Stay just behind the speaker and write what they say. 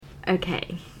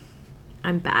Okay,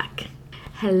 I'm back.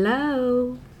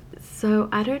 Hello. So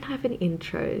I don't have an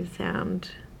intro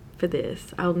sound for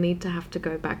this. I'll need to have to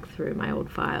go back through my old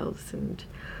files and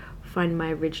find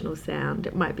my original sound.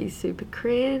 It might be super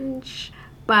cringe,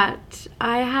 but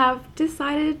I have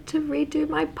decided to redo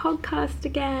my podcast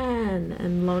again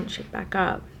and launch it back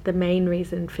up. The main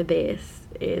reason for this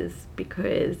is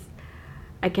because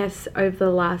I guess over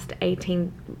the last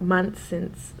 18 months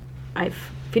since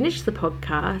I've finished the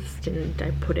podcast and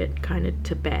I put it kind of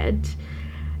to bed,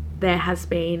 there has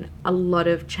been a lot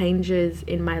of changes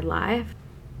in my life,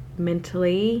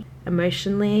 mentally,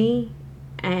 emotionally,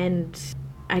 and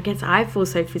I guess I've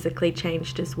also physically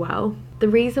changed as well. The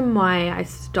reason why I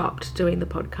stopped doing the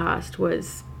podcast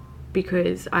was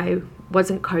because I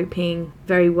wasn't coping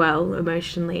very well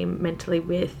emotionally and mentally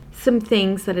with some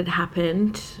things that had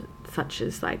happened, such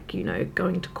as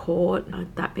going to court,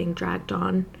 that being dragged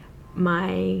on.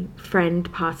 My friend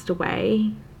passed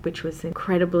away, which was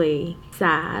incredibly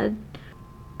sad.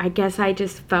 I guess I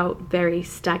just felt very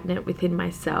stagnant within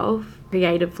myself.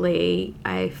 Creatively,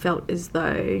 I felt as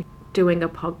though doing a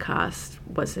podcast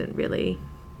wasn't really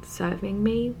serving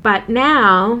me. But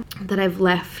now that I've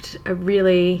left a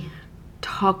really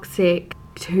toxic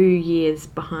 2 years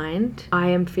behind, I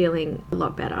am feeling a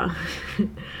lot better.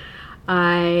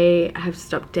 I have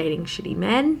stopped dating shitty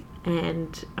men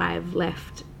and I've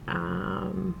left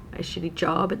a shitty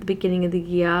job at the beginning of the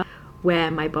year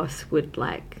where my boss would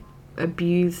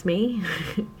abuse me.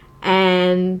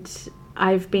 And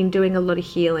I've been doing a lot of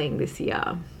healing this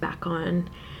year, back on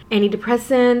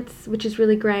antidepressants, which is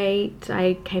really great.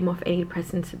 I came off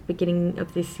antidepressants at the beginning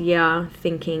of this year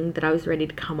thinking that I was ready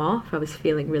to come off. I was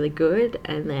feeling really good,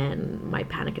 and then my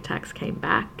panic attacks came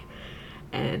back,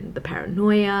 and the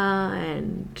paranoia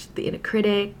and the inner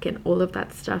critic and all of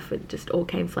that stuff, it just all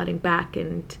came flooding back.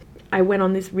 And I went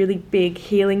on this really big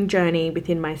healing journey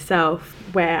within myself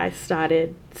where I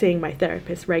started seeing my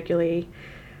therapist regularly.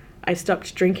 I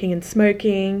stopped drinking and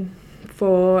smoking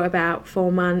for about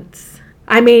 4 months.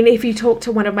 I mean, if you talk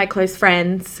to one of my close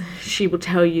friends, she will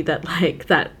tell you that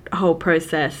that whole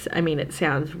process, I mean, it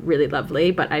sounds really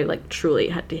lovely, but I truly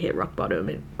had to hit rock bottom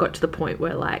and got to the point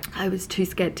where I was too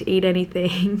scared to eat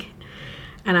anything.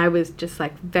 And I was just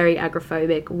very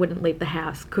agoraphobic, wouldn't leave the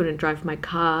house, couldn't drive my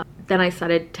car. Then I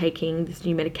started taking this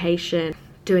new medication,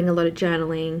 doing a lot of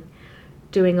journaling,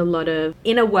 doing a lot of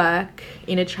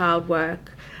inner child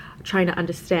work, trying to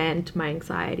understand my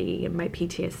anxiety and my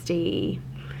PTSD.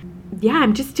 Yeah,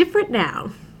 I'm just different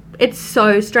now. It's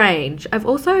so strange. I've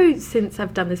also, since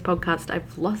I've done this podcast,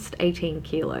 I've lost 18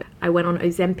 kilos. I went on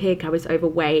Ozempic, I was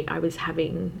overweight, I was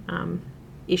having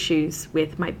issues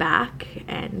with my back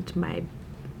and my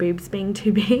boobs being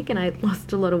too big, and I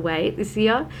lost a lot of weight this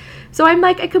year. So I'm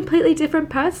a completely different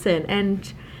person.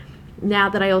 And now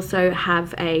that I also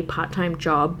have a part-time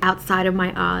job outside of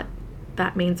my art,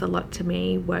 that means a lot to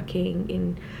me, working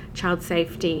in child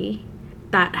safety.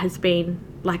 That has been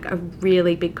a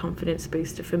really big confidence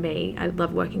booster for me. I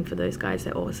love working for those guys,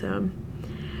 they're awesome.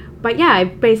 But yeah, I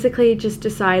basically just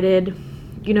decided,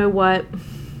 you know what,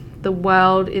 the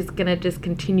world is gonna just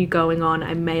continue going on.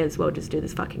 I may as well just do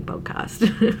this fucking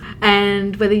podcast.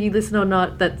 And whether you listen or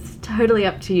not, that's totally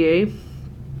up to you.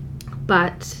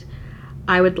 But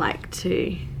I would like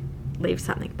to leave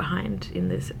something behind in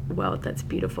this world that's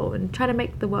beautiful and try to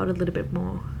make the world a little bit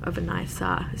more of a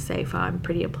nicer, safer and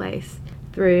prettier place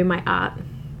through my art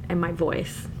and my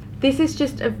voice. This is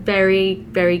just a very,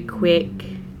 very quick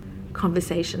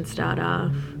conversation starter.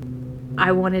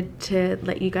 I wanted to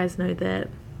let you guys know that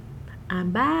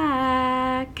I'm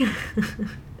back.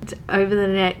 Over the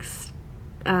next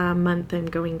month, I'm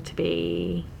going to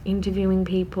be interviewing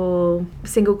people,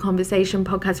 single conversation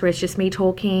podcast where it's just me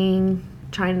talking,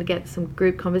 trying to get some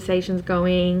group conversations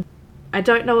going. I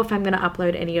don't know if I'm going to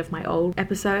upload any of my old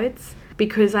episodes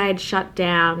because I had shut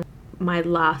down my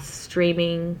last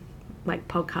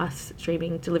podcast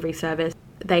streaming delivery service.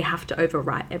 They have to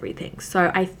overwrite everything.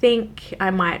 So I think I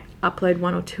might upload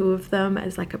 1 or 2 of them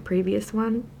as a previous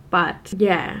one. But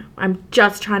yeah, I'm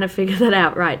just trying to figure that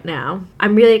out right now.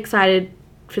 I'm really excited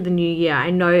for the new year.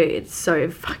 I know it's so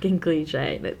fucking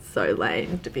cliche and it's so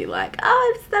lame to be oh,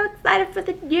 I'm so excited for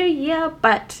the new year.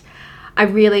 But I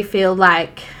really feel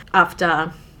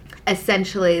after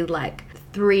essentially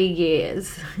 3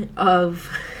 years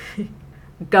of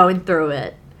going through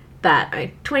it, that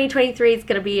 2023 is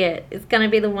going to be it. It's going to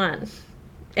be the one.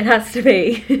 It has to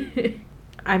be.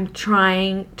 I'm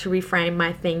trying to reframe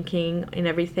my thinking and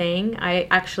everything. I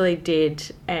actually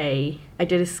did a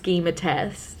schema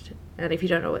test. And if you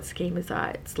don't know what schemas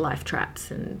are, it's life traps,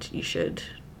 and you should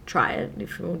try it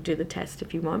if you want to do the test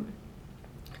if you want.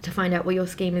 to find out what your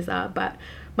schemas are. But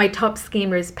my top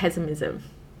schema is pessimism.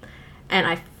 And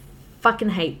I fucking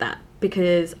hate that,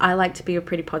 because I like to be a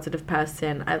pretty positive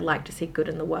person. I like to see good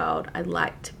in the world. I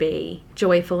like to be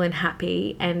joyful and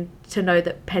happy. And to know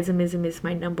that pessimism is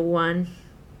my number one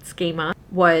schema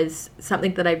was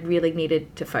something that I really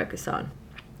needed to focus on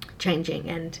changing.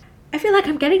 And I feel like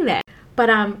I'm getting there.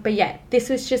 But yeah, this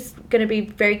was just going to be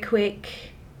very quick,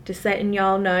 just letting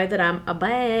y'all know that I'm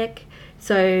back.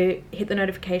 So hit the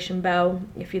notification bell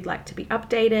if you'd like to be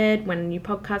updated when a new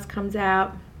podcast comes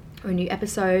out or a new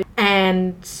episode.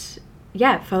 And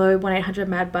yeah, follow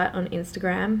 1-800-MAD-BUTT on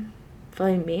Instagram.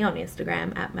 Follow me on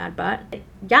Instagram at MadButt.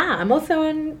 Yeah, I'm also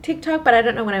on TikTok, but I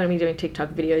don't know when I'm going to be doing TikTok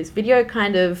videos. Video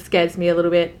kind of scares me a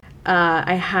little bit.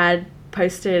 I had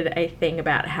posted a thing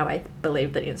about how I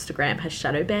believe that Instagram has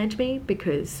shadow banned me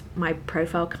because my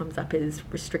profile comes up as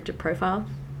restricted profile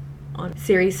on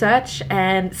Siri search,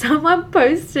 and someone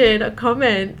posted a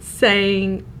comment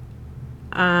saying,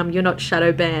 you're not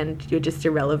shadow banned, you're just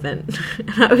irrelevant.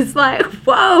 And I was like,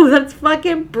 whoa, that's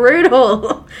fucking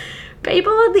brutal.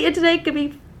 People on the internet can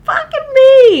be fucking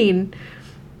mean.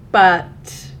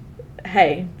 But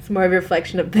hey, it's more of a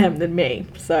reflection of them than me,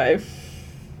 so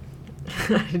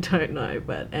I don't know.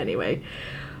 But anyway,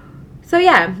 so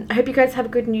yeah, I hope you guys have a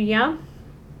good new year.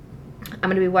 I'm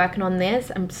going to be working on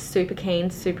this. I'm super keen,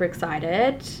 super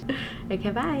excited. Okay,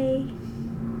 bye.